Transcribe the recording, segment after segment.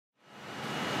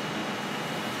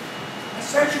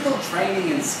Surgical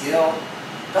training and skill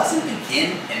doesn't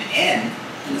begin and end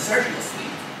in the surgical suite.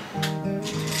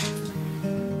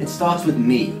 It starts with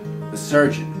me, the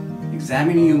surgeon,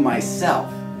 examining you myself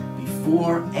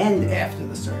before and after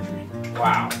the surgery.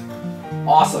 Wow.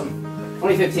 Awesome.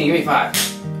 2015, give me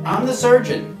 5. I'm the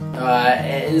surgeon.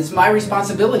 And it's my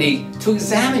responsibility to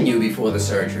examine you before the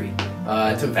surgery,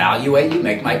 to evaluate you,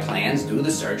 make my plans, do the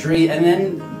surgery, and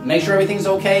then make sure everything's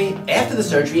okay after the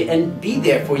surgery and be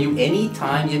there for you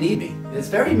anytime you need me. It's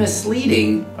very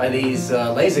misleading by these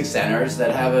LASIK centers that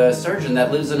have a surgeon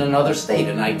that lives in another state,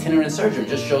 an itinerant surgeon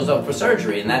just shows up for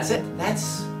surgery and that's it.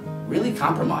 That's really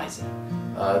compromising.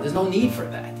 There's no need for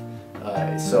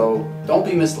that. So don't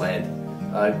be misled.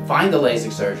 Find a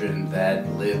LASIK surgeon that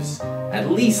at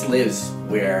least lives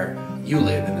where you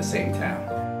live in the same town.